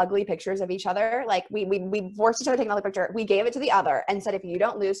horrible, ugly pictures of each other. Like we forced each other to take another picture. We gave it to the other and said, if you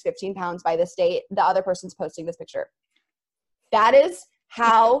don't lose 15 pounds by this date, the other person's posting this picture. That is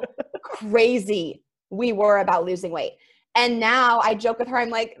how crazy we were about losing weight. And now I joke with her, I'm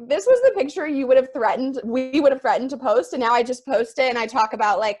like, this was the picture we would have threatened to post. And now I just post it and I talk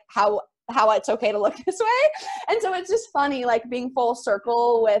about like how it's okay to look this way. And so it's just funny, like being full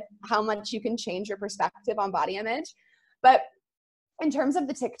circle with how much you can change your perspective on body image. But in terms of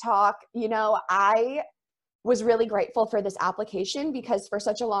the TikTok, you know, I was really grateful for this application because for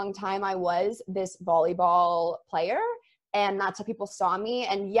such a long time I was this volleyball player And that's how people saw me.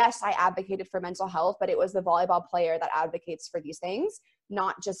 And yes, I advocated for mental health, but it was the volleyball player that advocates for these things,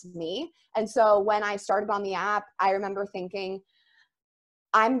 not just me. And so when I started on the app, I remember thinking,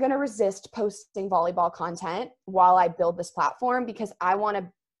 I'm going to resist posting volleyball content while I build this platform, because I want to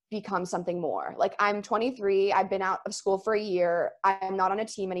become something more. Like, I'm 23. I've been out of school for a year. I'm not on a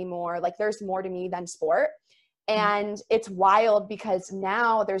team anymore. Like, there's more to me than sport. And it's wild because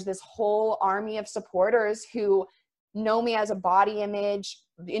now there's this whole army of supporters who know me as a body image,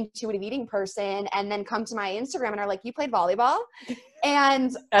 intuitive eating person, and then come to my Instagram and are like, you played volleyball?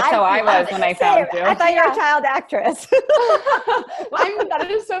 And that's how I was when I found you. I thought you were a child actress. That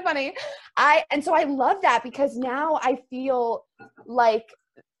is so funny. And so I love that, because now I feel like,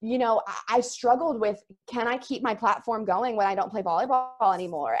 you know, I struggled with, can I keep my platform going when I don't play volleyball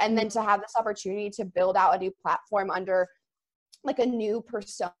anymore? And then to have this opportunity to build out a new platform under like a new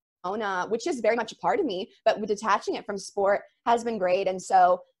persona, which is very much a part of me, but with detaching it from sport has been great. And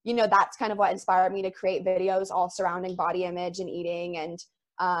so, you know, that's kind of what inspired me to create videos all surrounding body image and eating. And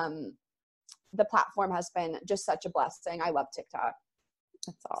the platform has been just such a blessing. I love TikTok.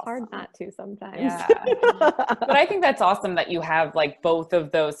 That's awesome. It's hard not to sometimes. Yeah. But I think that's awesome that you have like both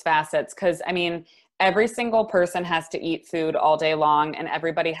of those facets. Cause I mean, every single person has to eat food all day long, and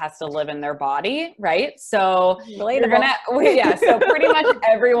everybody has to live in their body. Right. So you're gonna, so pretty much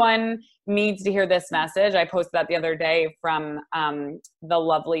everyone needs to hear this message. I posted that the other day from the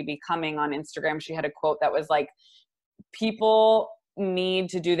lovely Becoming on Instagram. She had a quote that was like, people need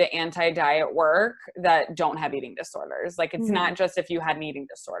to do the anti-diet work that don't have eating disorders. Like, it's not just if you had an eating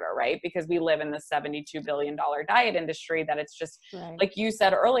disorder, right? Because we live in the $72 billion diet industry, that it's just like you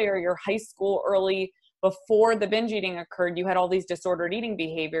said earlier, your high school early, before the binge eating occurred, you had all these disordered eating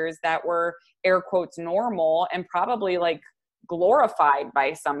behaviors that were air quotes normal and probably like glorified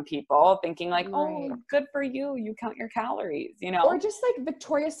by some people, thinking like, oh, good for you, you count your calories, you know? Or just like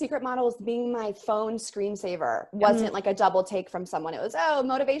Victoria's Secret models being my phone screensaver wasn't like a double take from someone. It was, oh,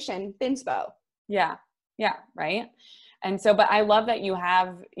 motivation, Binspo. Yeah. Right. And so, but I love that you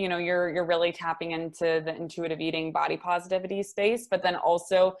have, you know, you're really tapping into the intuitive eating, body positivity space, but then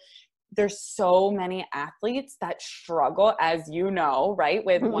also there's so many athletes that struggle, as you know, right?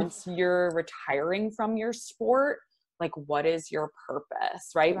 With once you're retiring from your sport, like, what is your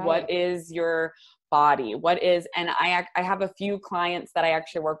purpose, right? What is your body? And I have a few clients that I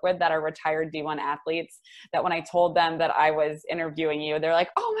actually work with that are retired D1 athletes, that when I told them that I was interviewing you, they're like,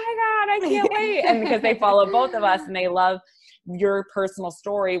 oh my God, I can't wait. And because they follow both of us and they love your personal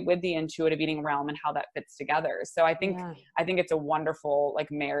story with the intuitive eating realm and how that fits together. So I think it's a wonderful like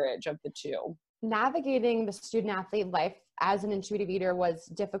marriage of the two. Navigating the student athlete life as an intuitive eater was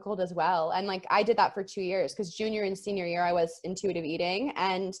difficult as well. And like, I did that for 2 years, because junior and senior year, I was intuitive eating.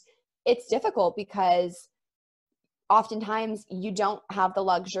 And it's difficult because oftentimes you don't have the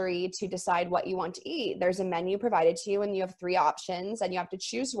luxury to decide what you want to eat. There's a menu provided to you and you have 3 options and you have to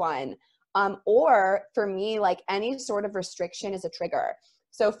choose one. Or for me, like, any sort of restriction is a trigger.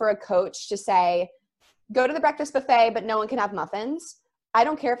 So for a coach to say, go to the breakfast buffet, but no one can have muffins, I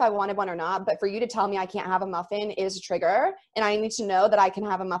don't care if I wanted one or not, but for you to tell me I can't have a muffin is a trigger. And I need to know that I can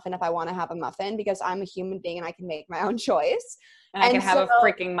have a muffin if I want to have a muffin, because I'm a human being and I can make my own choice. And I can have a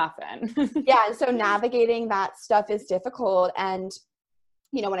freaking muffin. And so navigating that stuff is difficult. And,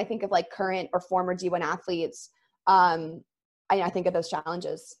 you know, when I think of like current or former D1 athletes, I think of those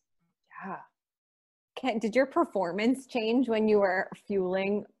challenges. Yeah. Did your performance change when you were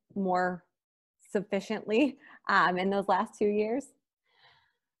fueling more sufficiently in those last 2 years?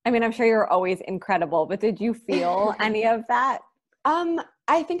 I mean, I'm sure you're always incredible, but did you feel any of that?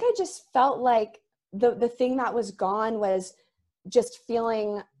 I think I just felt like the thing that was gone was just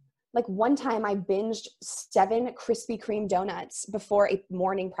feeling like, one time I binged 7 Krispy Kreme donuts before a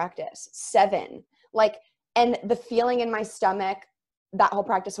morning practice. 7. Like, and the feeling in my stomach that whole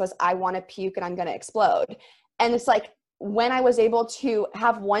practice was, I want to puke and I'm going to explode. And it's like, when I was able to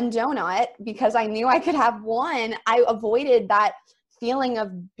have 1 donut because I knew I could have 1, I avoided that feeling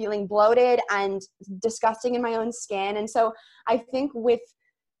of feeling bloated and disgusting in my own skin. And so I think with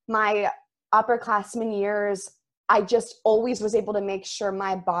my upperclassmen years, I just always was able to make sure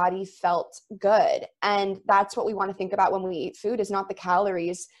my body felt good. And that's what we want to think about when we eat food, is not the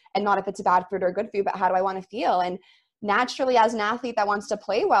calories and not if it's a bad food or a good food, but how do I want to feel? And naturally, as an athlete that wants to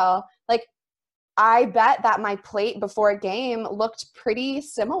play well, like, I bet that my plate before a game looked pretty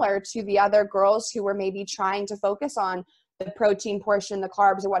similar to the other girls who were maybe trying to focus on the protein portion, the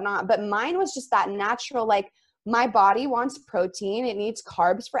carbs or whatnot. But mine was just that natural, like, my body wants protein. It needs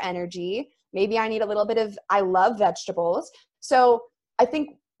carbs for energy. Maybe I need a little bit of, I love vegetables. So I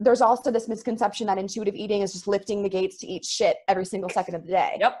think there's also this misconception that intuitive eating is just lifting the gates to eat shit every single second of the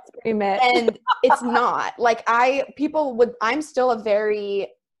day. Yep. And it's not. Like I'm still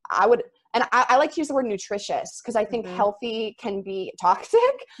I like to use the word nutritious because I think healthy can be toxic,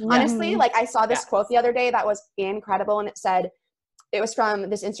 honestly. Like I saw this quote the other day that was incredible, and it was from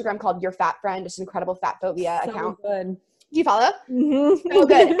this Instagram called Your Fat Friend, this incredible fat phobia account. Good. Do you follow? So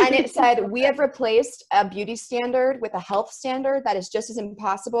good. And it said, we have replaced a beauty standard with a health standard that is just as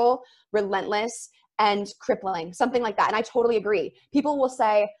impossible, relentless, and crippling, something like that. And I totally agree. People will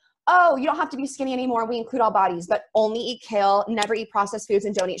say, oh, you don't have to be skinny anymore. We include all bodies, but only eat kale, never eat processed foods,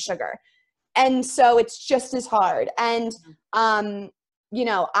 and don't eat sugar. And so it's just as hard. And, you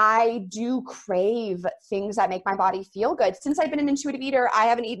know, I do crave things that make my body feel good. Since I've been an intuitive eater, I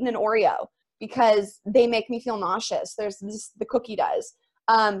haven't eaten an Oreo because they make me feel nauseous. The cookie does.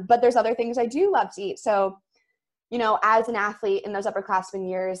 But there's other things I do love to eat. So, you know, as an athlete in those upperclassmen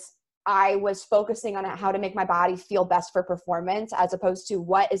years, I was focusing on how to make my body feel best for performance, as opposed to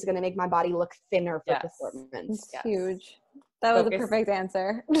what is going to make my body look thinner for performance. It's huge. That was a perfect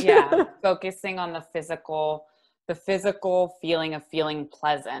answer. Yeah. Focusing on the physical feeling of feeling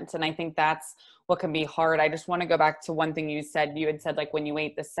pleasant. And I think that's what can be hard. I just want to go back to one thing you said. You had said, like, when you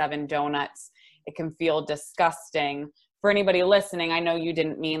ate the 7 donuts, it can feel disgusting. For anybody listening, I know you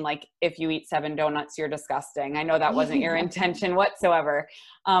didn't mean like, if you eat 7 donuts, you're disgusting. I know that wasn't your intention whatsoever.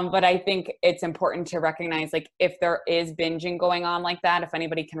 But I think it's important to recognize, like, if there is binging going on like that, if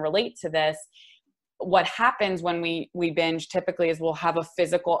anybody can relate to this, what happens when we binge typically is we'll have a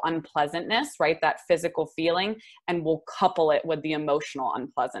physical unpleasantness, right? That physical feeling, and we'll couple it with the emotional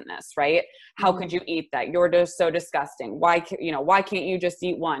unpleasantness, right? How could you eat that? You're just so disgusting. Why can't you just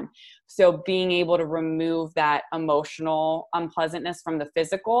eat one? So being able to remove that emotional unpleasantness from the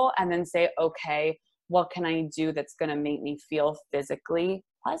physical and then say, okay, what can I do that's going to make me feel physically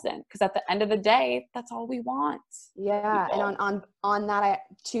pleasant? Because at the end of the day, that's all we want. Yeah. People. And on that, I have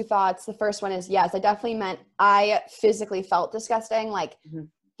 2 thoughts. The first one is, yes, I definitely meant I physically felt disgusting. Like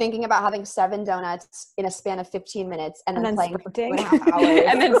thinking about having 7 donuts in a span of 15 minutes and then playing for 2.5 hours.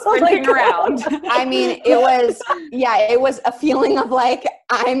 And then sprinting around. I mean, it was a feeling of like,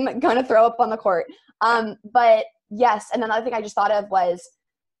 I'm going to throw up on the court. But yes. And another thing I just thought of was,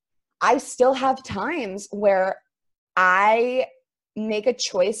 I still have times where I make a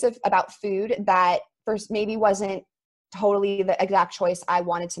choice about food that first maybe wasn't totally the exact choice I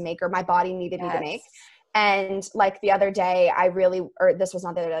wanted to make or my body needed me to make. And like the other day, this was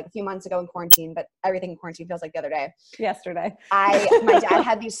not the other day, like a few months ago in quarantine, but everything in quarantine feels like the other day. Yesterday. My dad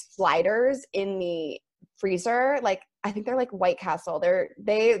had these sliders in the freezer. Like, I think they're like White Castle.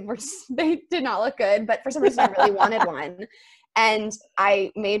 They did not look good, but for some reason I really wanted one. And I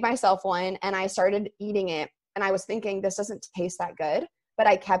made myself one and I started eating it. And I was thinking, this doesn't taste that good, but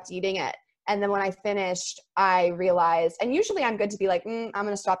I kept eating it. And then when I finished, I realized, and usually I'm good to be like, I'm going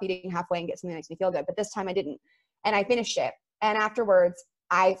to stop eating halfway and get something that makes me feel good. But this time I didn't. And I finished it. And afterwards,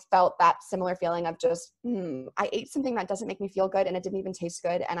 I felt that similar feeling of just, I ate something that doesn't make me feel good and it didn't even taste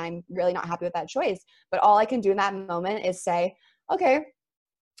good. And I'm really not happy with that choice. But all I can do in that moment is say, okay,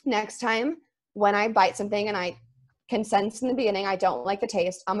 next time when I bite something and I can sense in the beginning I don't like the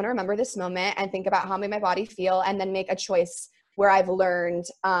taste, I'm going to remember this moment and think about how it made my body feel and then make a choice where I've learned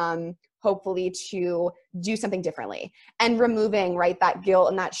hopefully to do something differently and removing, right, that guilt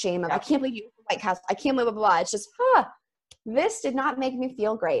and that shame of I can't believe you ate White Castle, I can't believe blah, blah, blah. It's just, this did not make me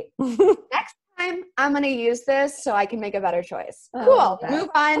feel great. Next time I'm going to use this so I can make a better choice. Cool. Move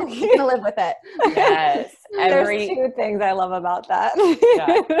on. I'm going to live with it. Yes. There's 2 things I love about that.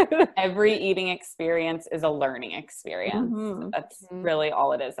 Every eating experience is a learning experience. That's really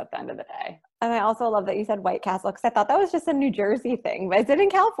all it is at the end of the day. And I also love that you said White Castle because I thought that was just a New Jersey thing, but is it in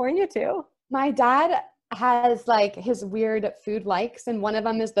California too? My dad has like his weird food likes, and one of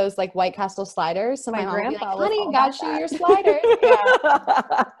them is those like White Castle sliders. So my mom would be like, honey, got you your sliders.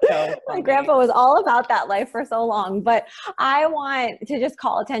 So my grandpa was all about that life for so long. But I want to just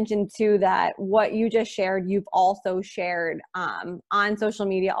call attention to that what you just shared, you've also shared on social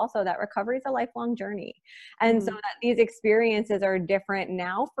media also, that recovery is a lifelong journey. And so that these experiences are different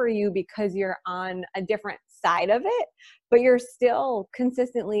now for you because you're on a different side of it, but you're still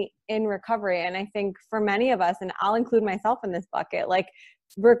consistently in recovery. And I think for many of us, and I'll include myself in this bucket, like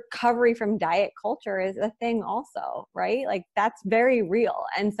recovery from diet culture is a thing also, right? Like that's very real.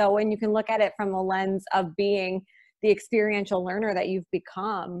 And so when you can look at it from the lens of being the experiential learner that you've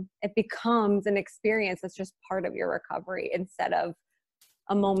become, it becomes an experience that's just part of your recovery instead of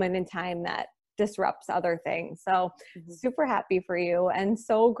a moment in time that disrupts other things. So super happy for you and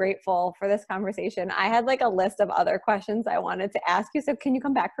so grateful for this conversation. I had like a list of other questions I wanted to ask you. So can you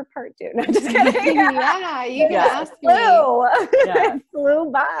come back for part 2? No, just kidding. Yeah, you can ask me. Yeah. It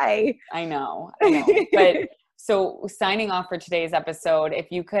flew by. I know. But so signing off for today's episode,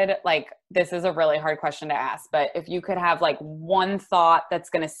 if you could, like, this is a really hard question to ask, but if you could have like one thought that's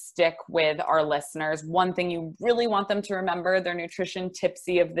going to stick with our listeners, one thing you really want them to remember, their nutrition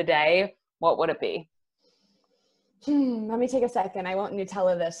tipsy of the day, what would it be? Let me take a second. I won't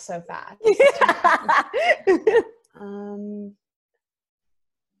Nutella this so fast.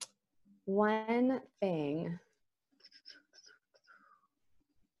 One thing.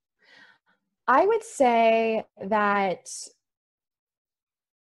 I would say that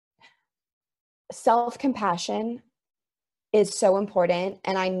self-compassion is so important.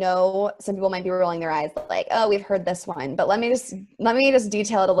 And I know some people might be rolling their eyes like, oh, we've heard this one, but let me just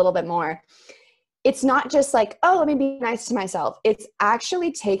detail it a little bit more. It's not just like, oh, let me be nice to myself. It's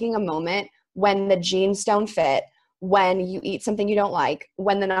actually taking a moment when the jeans don't fit, when you eat something you don't like,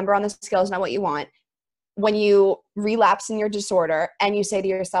 when the number on the scale is not what you want, when you relapse in your disorder and you say to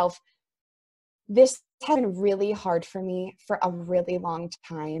yourself, this has been really hard for me for a really long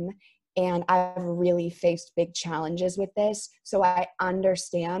time, and I've really faced big challenges with this, so I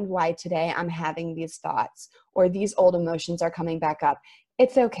understand why today I'm having these thoughts or these old emotions are coming back up.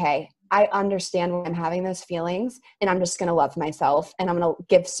 It's okay. I understand why I'm having those feelings, and I'm just going to love myself, and I'm going to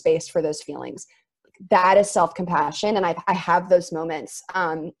give space for those feelings. That is self-compassion, and I have those moments,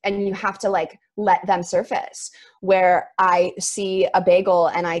 and you have to like let them surface, where I see a bagel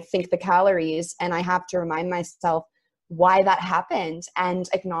and I think the calories, and I have to remind myself why that happened and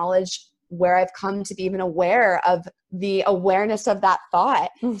acknowledge where I've come to be even aware of the awareness of that thought.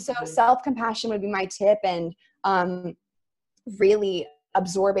 So self-compassion would be my tip, and really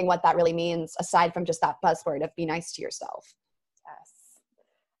absorbing what that really means aside from just that buzzword of be nice to yourself.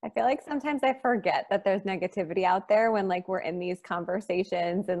 I feel like sometimes I forget that there's negativity out there when like we're in these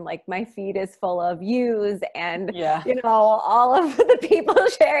conversations and like my feed is full of yous and, you know, all of the people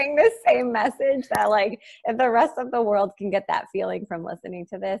sharing the same message, that like if the rest of the world can get that feeling from listening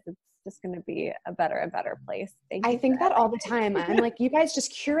to this, it's just going to be a better and better place. I think that all the time. I'm like, you guys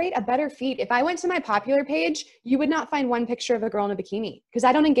just curate a better feed. If I went to my popular page, you would not find one picture of a girl in a bikini because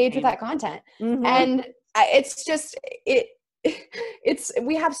I don't engage with that content. And it's just,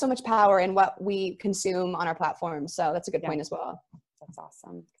 we have so much power in what we consume on our platform. So that's a good point as well. That's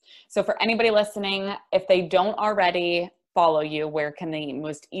awesome. So for anybody listening, if they don't already follow you, where can they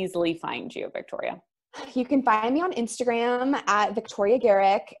most easily find you, Victoria? You can find me on Instagram at Victoria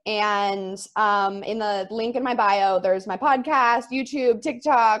Garrick, and in the link in my bio, there's my podcast, YouTube,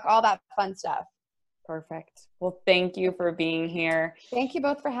 TikTok, all that fun stuff. Perfect. Well, thank you for being here. Thank you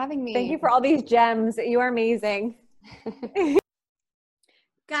both for having me. Thank you for all these gems. You are amazing.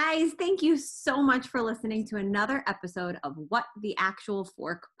 Guys, thank you so much for listening to another episode of What the Actual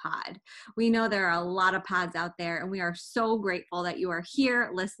Fork Pod. We know there are a lot of pods out there, and we are so grateful that you are here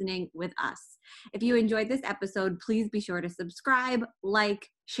listening with us. If you enjoyed this episode, please be sure to subscribe, like,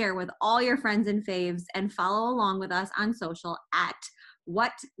 share with all your friends and faves, and follow along with us on social at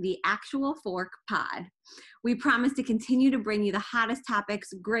What the Actual Fork Pod. We promise to continue to bring you the hottest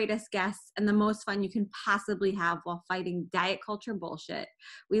topics, greatest guests, and the most fun you can possibly have while fighting diet culture bullshit.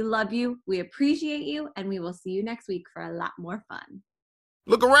 We love you, we appreciate you, and we will see you next week for a lot more fun.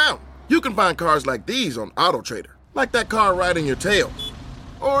 Look around. You can find cars like these on AutoTrader, like that car riding your tail.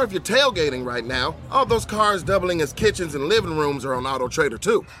 Or if you're tailgating right now, all those cars doubling as kitchens and living rooms are on AutoTrader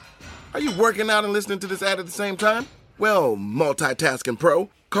too. Are you working out and listening to this ad at the same time? Well, multitasking pro,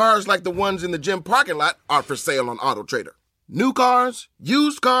 cars like the ones in the gym parking lot are for sale on AutoTrader. New cars,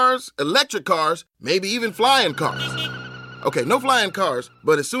 used cars, electric cars, maybe even flying cars. Okay, no flying cars,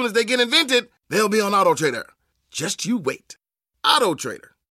 but as soon as they get invented, they'll be on AutoTrader. Just you wait. AutoTrader.